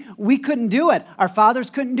we couldn't do it. Our fathers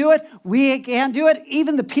couldn't do it. We can't do it.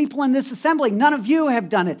 Even the people in this assembly, none of you have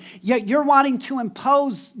done it. Yet you're wanting to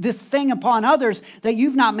impose this thing upon others that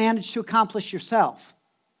you've not managed to accomplish yourself.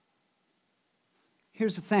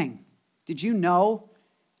 Here's the thing. Did you know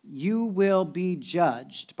you will be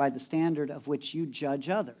judged by the standard of which you judge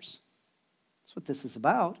others? That's what this is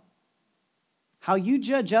about. How you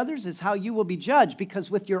judge others is how you will be judged, because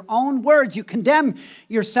with your own words you condemn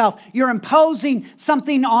yourself. You're imposing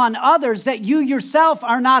something on others that you yourself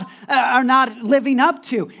are not living up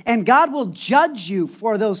to. And God will judge you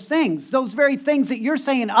for those things. Those very things that you're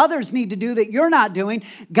saying others need to do that you're not doing,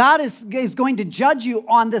 God is going to judge you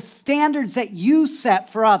on the standards that you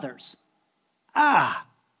set for others.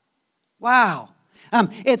 Wow.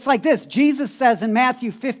 It's like this. Jesus says in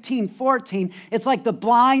Matthew 15:14, it's like the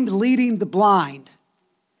blind leading the blind.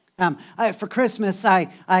 For Christmas,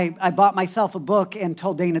 I bought myself a book and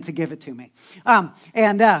told Dana to give it to me.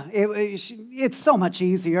 It's so much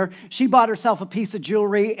easier. She bought herself a piece of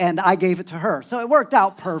jewelry and I gave it to her. So it worked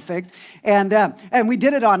out perfect. And we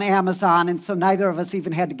did it on Amazon, and so neither of us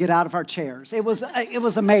even had to get out of our chairs. It was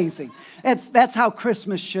amazing. That's how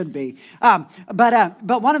Christmas should be.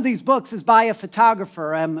 But one of these books is by a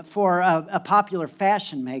photographer for a popular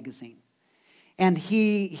fashion magazine. And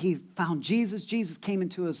he found Jesus. Jesus came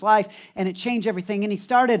into his life, and it changed everything. And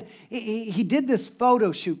he did this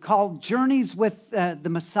photo shoot called Journeys with the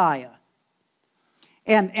Messiah.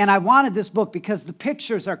 And I wanted this book because the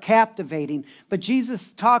pictures are captivating. But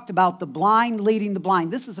Jesus talked about the blind leading the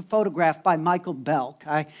blind. This is a photograph by Michael Belk.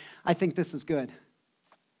 I think this is good.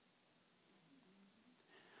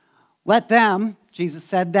 Let them, Jesus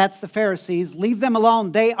said, that's the Pharisees, leave them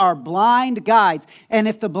alone. They are blind guides. And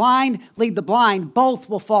if the blind lead the blind, both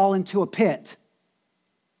will fall into a pit.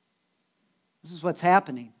 This is what's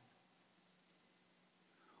happening.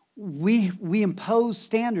 We impose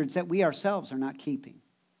standards that we ourselves are not keeping.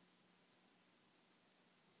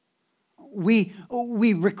 we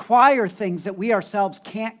require things that we ourselves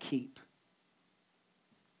can't keep.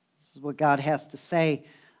 This is what God has to say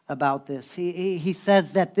about this. He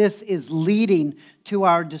says that this is leading to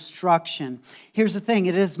our destruction. Here's the thing.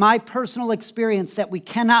 It is my personal experience that we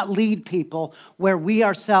cannot lead people where we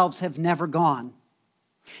ourselves have never gone.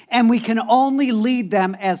 And we can only lead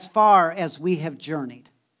them as far as we have journeyed.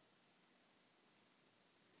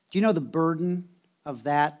 Do you know the burden of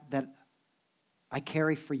that I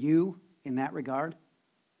carry for you in that regard?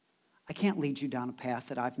 I can't lead you down a path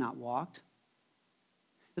that I've not walked.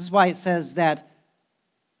 This is why it says that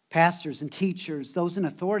pastors and teachers, those in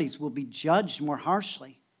authorities, will be judged more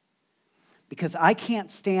harshly. Because I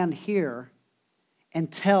can't stand here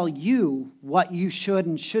and tell you what you should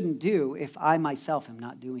and shouldn't do if I myself am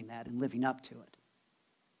not doing that and living up to it.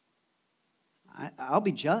 I'll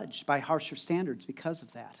be judged by harsher standards because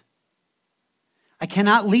of that. I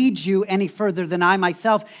cannot lead you any further than I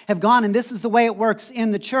myself have gone. And this is the way it works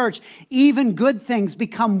in the church. Even good things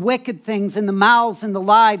become wicked things in the mouths and the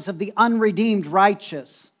lives of the unredeemed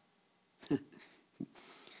righteous.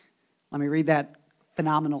 Let me read that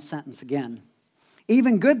phenomenal sentence again.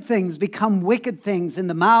 Even good things become wicked things in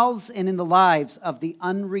the mouths and in the lives of the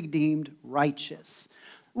unredeemed righteous.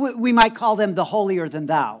 We might call them the holier than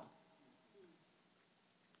thou.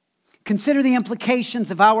 Consider the implications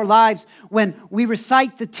of our lives when we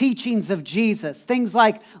recite the teachings of Jesus. Things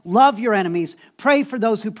like, love your enemies, pray for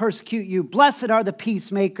those who persecute you, blessed are the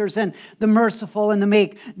peacemakers and the merciful and the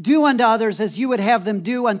meek. Do unto others as you would have them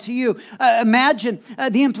do unto you. Imagine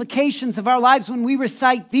the implications of our lives when we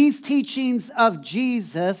recite these teachings of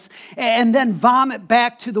Jesus and then vomit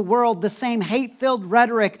back to the world the same hate-filled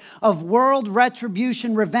rhetoric of world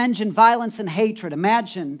retribution, revenge, and violence and hatred.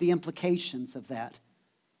 Imagine the implications of that.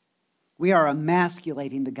 We are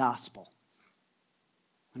emasculating the gospel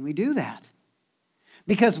when we do that,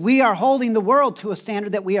 because we are holding the world to a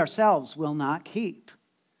standard that we ourselves will not keep.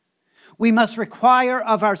 We must require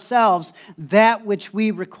of ourselves that which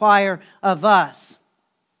we require of us,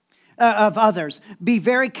 of others. Be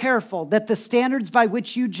very careful that the standards by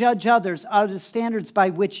which you judge others are the standards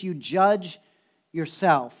by which you judge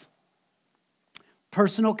yourself.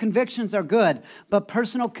 Personal convictions are good, but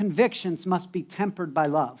personal convictions must be tempered by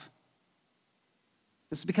love.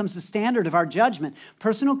 This becomes the standard of our judgment.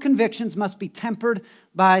 Personal convictions must be tempered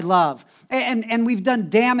by love. And we've done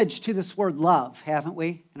damage to this word love, haven't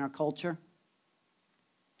we, in our culture?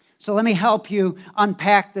 So let me help you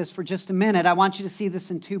unpack this for just a minute. I want you to see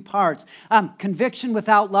this in two parts. Conviction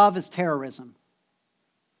without love is terrorism.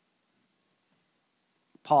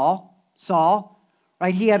 Saul,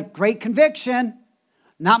 right? He had great conviction,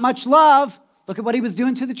 not much love. Look at what he was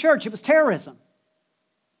doing to the church. It was terrorism.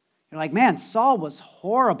 You're like, man, Saul was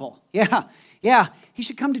horrible. Yeah, he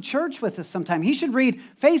should come to church with us sometime. He should read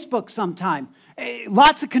Facebook sometime.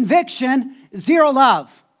 Lots of conviction, zero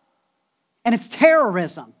love. And it's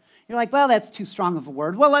terrorism. You're like, well, that's too strong of a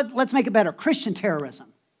word. Well, let's make it better. Christian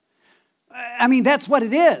terrorism. I mean, that's what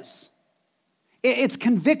it is. It's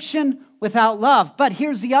conviction without love. But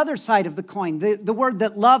here's the other side of the coin. The word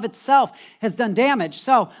that love itself has done damage.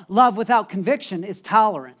 So love without conviction is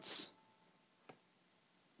tolerance.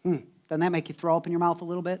 Doesn't that make you throw up in your mouth a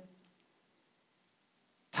little bit?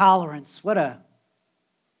 Tolerance. What a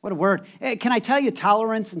word. Can I tell you,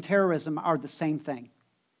 tolerance and terrorism are the same thing?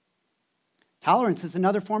 Tolerance is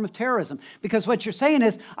another form of terrorism. Because what you're saying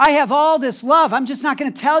is, I have all this love. I'm just not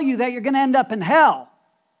going to tell you that you're going to end up in hell.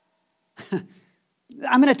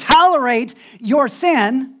 I'm going to tolerate your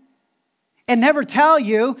sin and never tell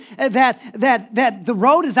you that the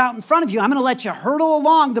road is out in front of you. I'm going to let you hurtle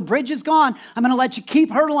along. The bridge is gone. I'm going to let you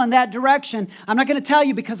keep hurtling that direction. I'm not going to tell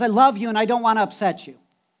you because I love you and I don't want to upset you.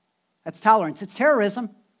 That's tolerance. It's terrorism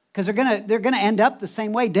because they're going to end up the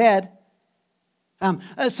same way, dead.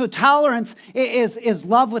 So tolerance is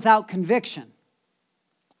love without conviction.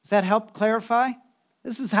 Does that help clarify?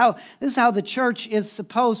 This is how the church is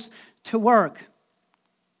supposed to work.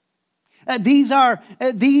 These are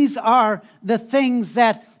the things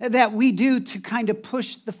that we do to kind of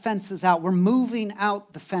push the fences out. We're moving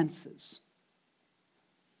out the fences.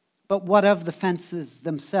 But what of the fences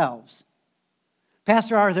themselves?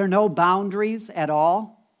 Pastor, are there no boundaries at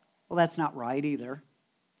all? Well, that's not right either.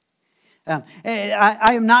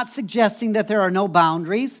 I am not suggesting that there are no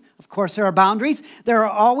boundaries. Of course there are boundaries. There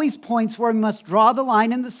are always points where we must draw the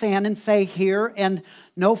line in the sand and say here and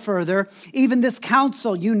no further. Even this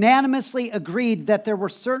council unanimously agreed that there were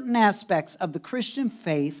certain aspects of the Christian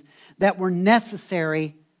faith that were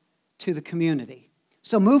necessary to the community.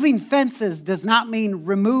 So moving fences does not mean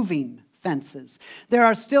removing fences. There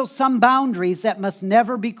are still some boundaries that must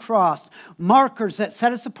never be crossed, markers that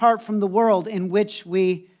set us apart from the world in which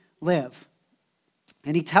we live.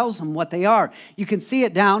 And he tells them what they are. You can see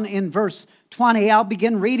it down in verse 20. I'll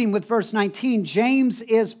begin reading with verse 19. James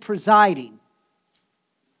is presiding.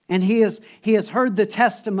 And he has heard the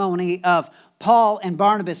testimony of Paul and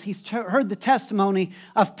Barnabas. He's heard the testimony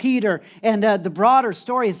of Peter. And the broader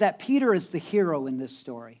story is that Peter is the hero in this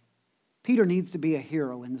story. Peter needs to be a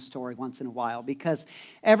hero in the story once in a while, because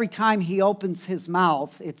every time he opens his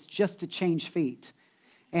mouth, it's just to change feet.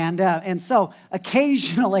 And so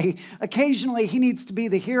occasionally he needs to be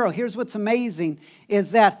the hero. Here's what's amazing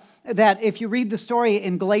is that if you read the story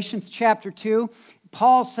in Galatians chapter 2,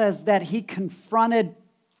 Paul says that he confronted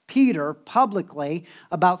Peter publicly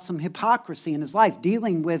about some hypocrisy in his life,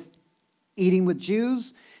 dealing with eating with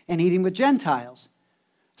Jews and eating with Gentiles.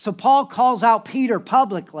 So Paul calls out Peter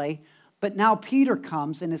publicly, but now Peter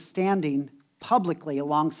comes and is standing publicly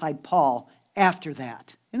alongside Paul after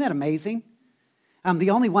that. Isn't that amazing? The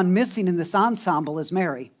only one missing in this ensemble is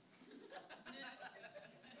Mary.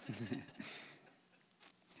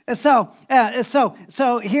 So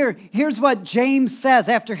here's what James says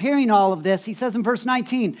after hearing all of this. He says in verse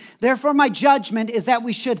 19, "Therefore my judgment is that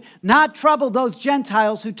we should not trouble those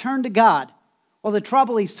Gentiles who turn to God." Well, the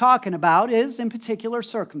trouble he's talking about is, in particular,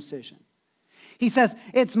 circumcision. He says,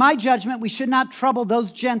 "It's my judgment we should not trouble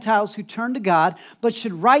those Gentiles who turn to God, but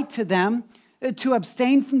should write to them to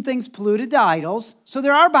abstain from things polluted to idols." So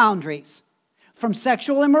there are boundaries. From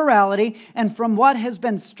sexual immorality and from what has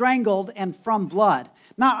been strangled and from blood.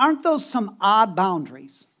 Now, aren't those some odd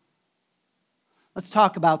boundaries? Let's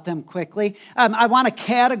talk about them quickly. I want to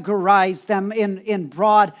categorize them in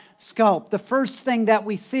broad scope. The first thing that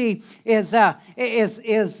we see is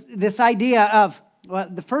this idea of, well,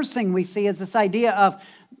 the first thing we see is this idea of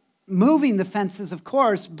moving the fences, of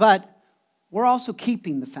course, but we're also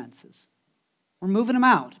keeping the fences. We're moving them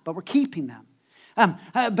out, but we're keeping them.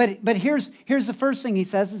 But here's the first thing he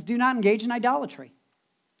says is do not engage in idolatry.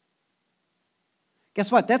 Guess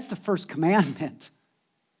what? That's the first commandment.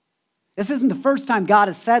 This isn't the first time God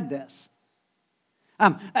has said this.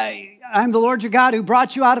 I'm the Lord your God who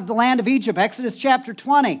brought you out of the land of Egypt, Exodus chapter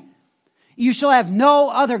 20. You shall have no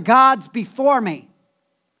other gods before me.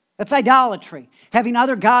 That's idolatry. Having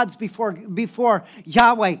other gods before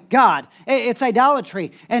Yahweh, God. It's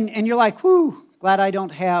idolatry. And you're like, whew, glad I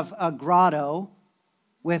don't have a grotto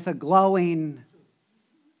with a glowing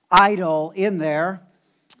idol in there.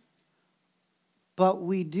 But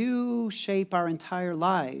we do shape our entire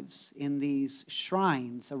lives in these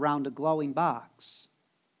shrines around a glowing box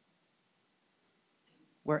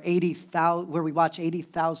where we watch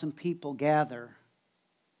 80,000 people gather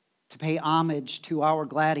to pay homage to our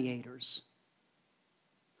gladiators.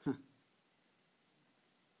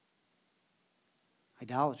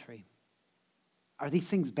 Idolatry. Are these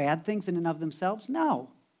things bad things in and of themselves?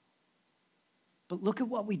 No. But look at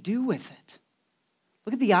what we do with it.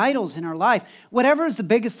 Look at the idols in our life. Whatever is the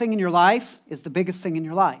biggest thing in your life is the biggest thing in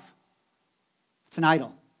your life. It's an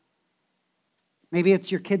idol. Maybe it's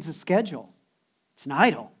your kids' schedule. It's an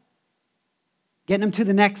idol. Getting them to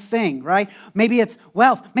the next thing, right? Maybe it's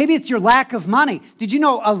wealth. Maybe it's your lack of money. Did you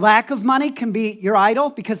know a lack of money can be your idol?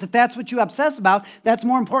 Because if that's what you obsess about, that's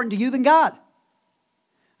more important to you than God.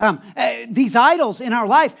 These idols in our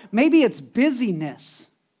life, maybe it's busyness.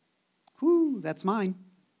 Whew, that's mine.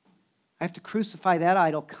 I have to crucify that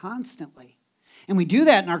idol constantly. And we do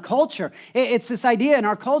that in our culture. It's this idea in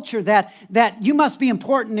our culture that you must be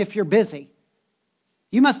important if you're busy.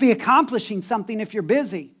 You must be accomplishing something if you're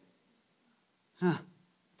busy.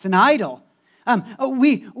 It's an idol.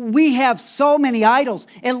 We have so many idols.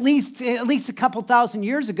 At least a couple thousand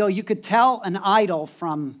years ago, you could tell an idol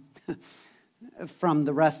from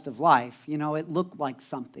the rest of life. You know, it looked like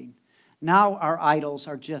something. Now our idols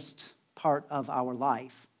are just part of our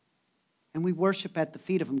life. And we worship at the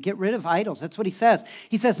feet of them. Get rid of idols. That's what he says.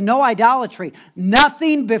 He says, no idolatry.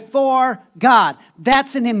 Nothing before God.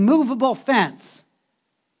 That's an immovable fence.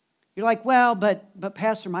 You're like, well, but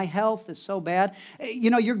Pastor, my health is so bad. You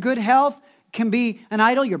know, your good health can be an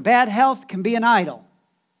idol. Your bad health can be an idol.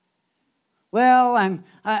 Well,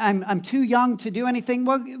 I'm too young to do anything.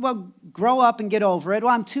 Well, grow up and get over it.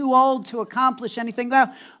 Well, I'm too old to accomplish anything.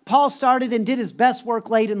 Well, Paul started and did his best work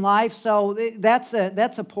late in life, so that's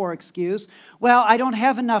a poor excuse. Well, I don't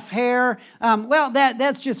have enough hair.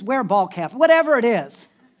 That's just wear a ball cap. Whatever it is.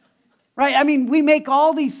 Right? I mean, we make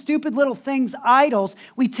all these stupid little things idols.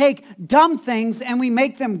 We take dumb things and we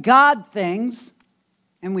make them God things,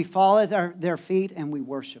 and we fall at their feet and we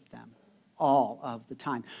worship them all of the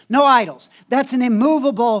time. No idols. That's an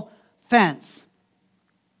immovable fence.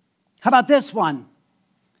 How about this one?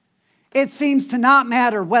 It seems to not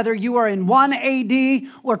matter whether you are in 1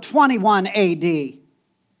 AD or 21 AD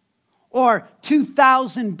or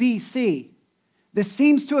 2000 BC. This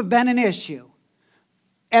seems to have been an issue.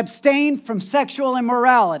 Abstain from sexual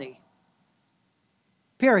immorality.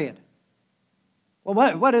 Period.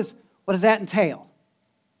 Well, what does that entail?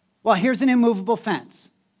 Well, here's an immovable fence.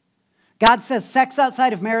 God says sex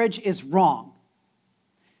outside of marriage is wrong.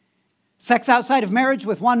 Sex outside of marriage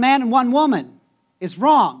with one man and one woman is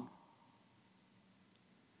wrong.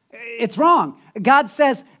 It's wrong. God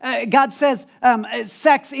says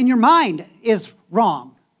sex in your mind is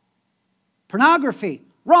wrong. Pornography,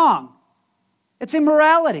 wrong. It's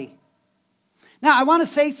immorality. Now, I want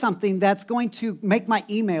to say something that's going to make my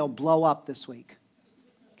email blow up this week.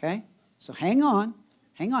 Okay? So hang on.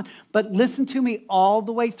 But listen to me all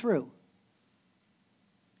the way through.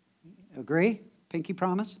 Agree? Pinky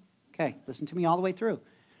promise? Okay, listen to me all the way through.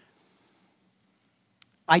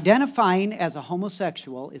 Identifying as a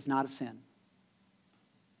homosexual is not a sin.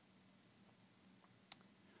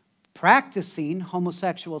 Practicing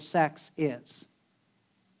homosexual sex is.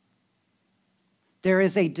 There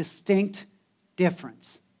is a distinct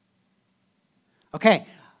difference. Okay,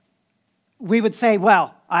 we would say,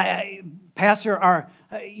 well, Pastor,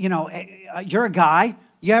 you're a guy.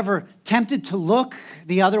 You ever tempted to look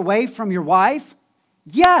the other way from your wife?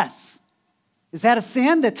 Yes. Is that a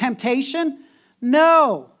sin, the temptation?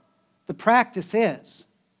 No. The practice is.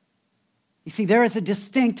 You see, there is a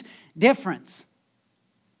distinct difference.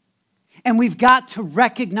 And we've got to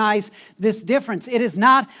recognize this difference. It is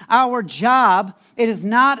not our job. It is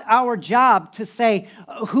not our job to say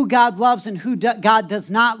who God loves and who God does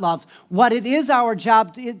not love. What it is our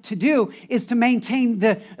job to do is to maintain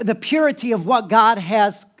the purity of what God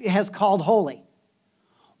has called holy.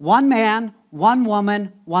 One man, one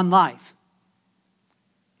woman, one life.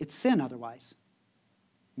 It's sin otherwise.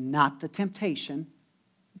 Not the temptation,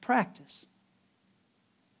 the practice.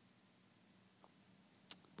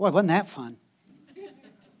 Boy, wasn't that fun?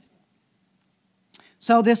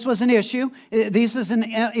 So this was an issue. This is an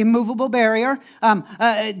immovable barrier.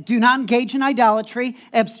 Do not engage in idolatry.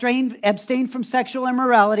 Abstain from sexual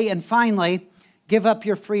immorality. And finally, give up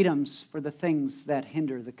your freedoms for the things that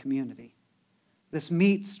hinder the community. This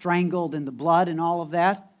meat strangled in the blood and all of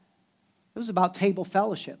that, it was about table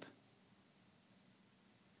fellowship.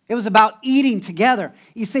 It was about eating together.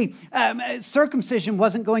 You see, circumcision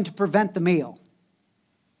wasn't going to prevent the meal.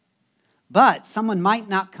 But someone might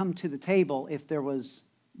not come to the table if there was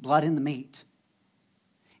blood in the meat.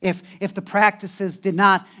 If the practices did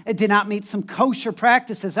not meet some kosher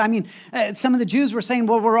practices. I mean, some of the Jews were saying,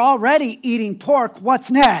 well, we're already eating pork.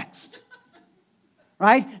 What's next?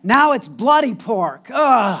 Right? Now it's bloody pork.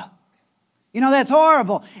 Ugh. That's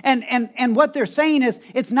horrible. And what they're saying is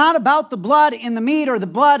it's not about the blood in the meat or the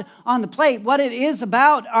blood on the plate. What it is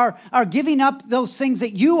about are giving up those things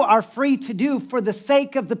that you are free to do for the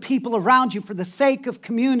sake of the people around you, for the sake of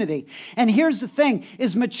community. And here's the thing,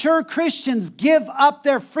 is mature Christians give up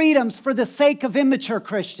their freedoms for the sake of immature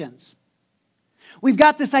Christians. We've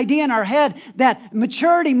got this idea in our head that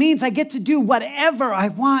maturity means I get to do whatever I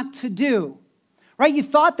want to do. Right? You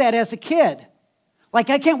thought that as a kid. Like,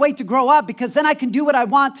 I can't wait to grow up because then I can do what I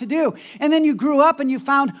want to do. And then you grew up and you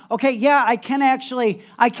found, okay, yeah, I can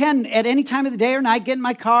at any time of the day or night get in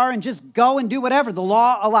my car and just go and do whatever. The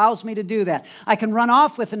law allows me to do that. I can run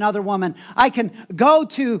off with another woman. I can go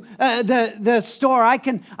to the store. I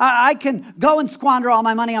can go and squander all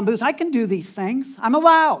my money on booze. I can do these things. I'm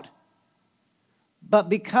allowed. But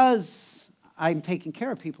because I'm taking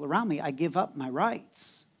care of people around me, I give up my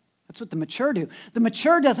rights. That's what the mature do. The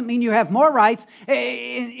mature doesn't mean you have more rights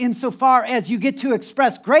insofar as you get to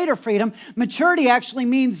express greater freedom. Maturity actually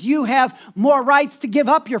means you have more rights to give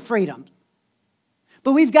up your freedom.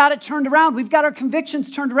 But we've got it turned around. We've got our convictions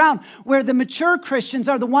turned around where the mature Christians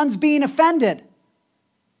are the ones being offended.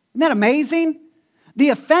 Isn't that amazing? The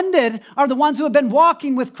offended are the ones who have been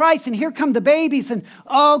walking with Christ, and here come the babies, and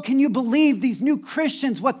oh, can you believe these new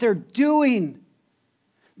Christians, what they're doing?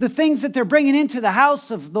 The things that they're bringing into the house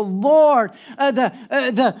of the Lord,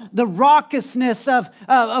 the raucousness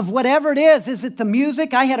of whatever it is. Is it the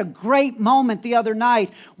music? I had a great moment the other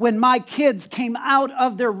night when my kids came out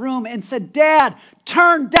of their room and said, Dad,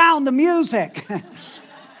 turn down the music.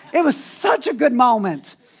 It was such a good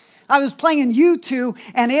moment. I was playing U2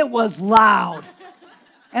 and it was loud.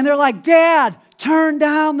 And they're like, Dad, turn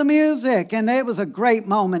down the music. And it was a great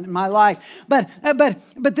moment in my life. But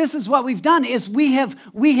this is what we've done, is we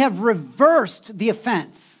have reversed the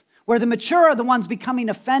offense. Where the mature are the ones becoming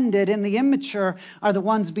offended and the immature are the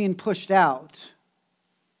ones being pushed out.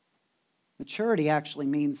 Maturity actually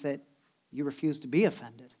means that You refuse to be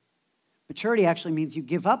offended. Maturity actually means you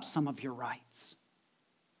give up some of your rights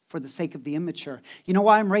for the sake of the immature. You know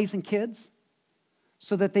why I'm raising kids?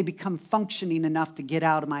 So that they become functioning enough to get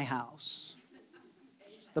out of my house.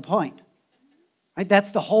 The point. Right?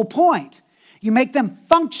 That's the whole point. You make them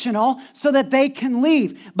functional so that they can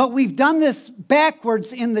leave. But we've done this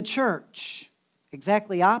backwards in the church.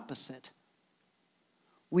 Exactly opposite.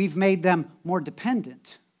 We've made them more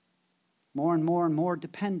dependent. More and more and more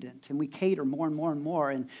dependent. And we cater more and more and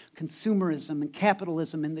more. And consumerism and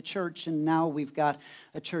capitalism in the church. And now we've got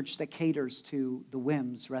a church that caters to the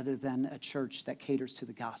whims rather than a church that caters to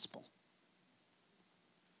the gospel.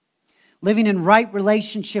 Living in right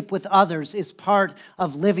relationship with others is part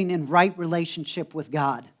of living in right relationship with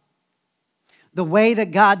God. The way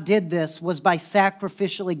that God did this was by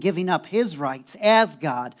sacrificially giving up His rights as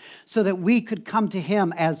God so that we could come to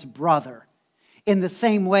Him as brother. In the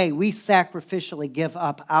same way, we sacrificially give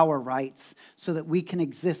up our rights so that we can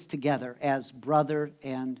exist together as brother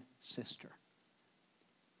and sister.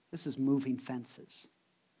 This is moving fences.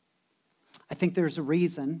 I think there's a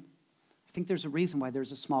reason why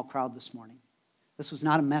there's a small crowd this morning. This was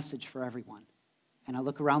not a message for everyone. And I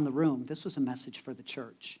look around the room, this was a message for the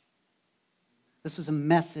church. This was a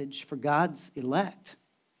message for God's elect.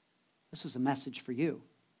 This was a message for you.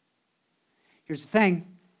 Here's the thing.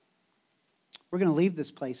 We're going to leave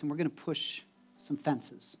this place and we're going to push some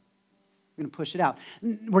fences. We're going to push it out.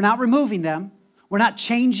 We're not removing them. We're not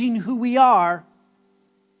changing who we are,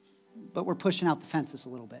 but we're pushing out the fences a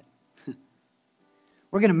little bit.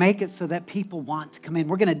 We're going to make it so that people want to come in.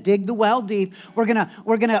 We're going to dig the well deep. We're going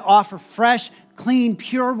to offer fresh, clean,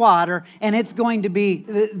 pure water, and it's going to be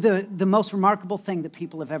the most remarkable thing that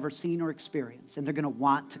people have ever seen or experienced, and they're going to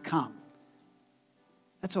want to come.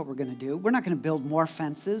 That's what we're going to do. We're not going to build more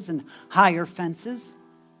fences and higher fences.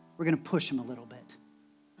 We're going to push them a little bit.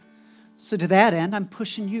 So to that end, I'm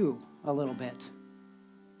pushing you a little bit.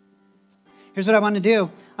 Here's what I want to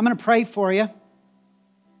do. I'm going to pray for you.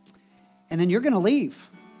 And then you're going to leave.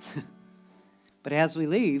 But as we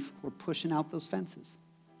leave, we're pushing out those fences.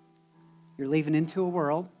 You're leaving into a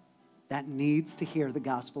world that needs to hear the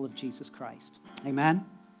gospel of Jesus Christ. Amen?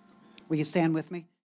 Will you stand with me?